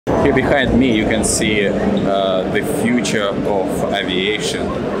Here behind me you can see the future of aviation.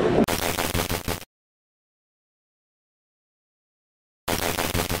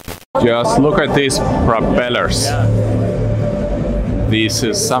 Just look at these propellers. This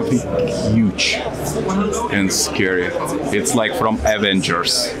is something huge and scary. It's like from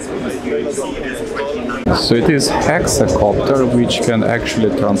Avengers. So it is hexacopter, which can actually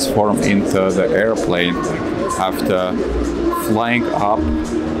transform into the airplane after flying up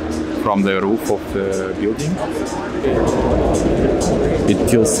from the roof of the building. It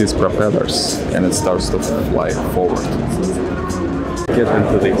tilts these propellers and it starts to fly forward. Get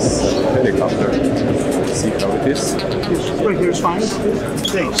into this helicopter, see how it is. Right here is fine.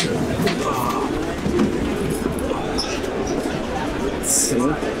 Thanks. It's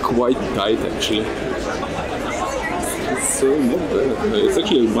quite tight actually. So not bad. It's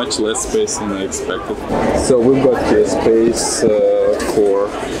actually much less space than I expected. So we've got here space for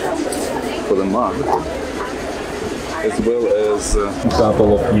the mug, as well as a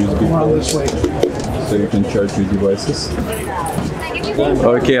couple of USB ports, so you can charge your devices.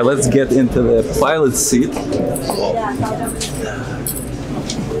 Okay, let's get into the pilot seat.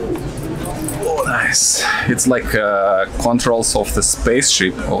 Oh, nice. It's like controls of the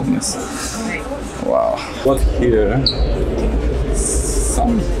spaceship almost. Wow. Got here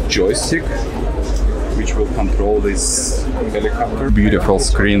some joystick which will control this helicopter. Beautiful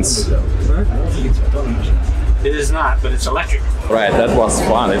screens. It is not, but it's electric. Right, that was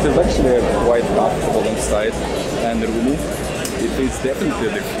fun. It is actually quite comfortable inside and roomy. It is definitely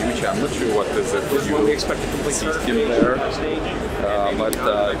the future. I'm not sure what is the fuel system there, but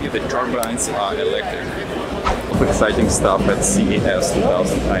the turbines are electric. Exciting stuff at CES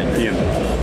 2019.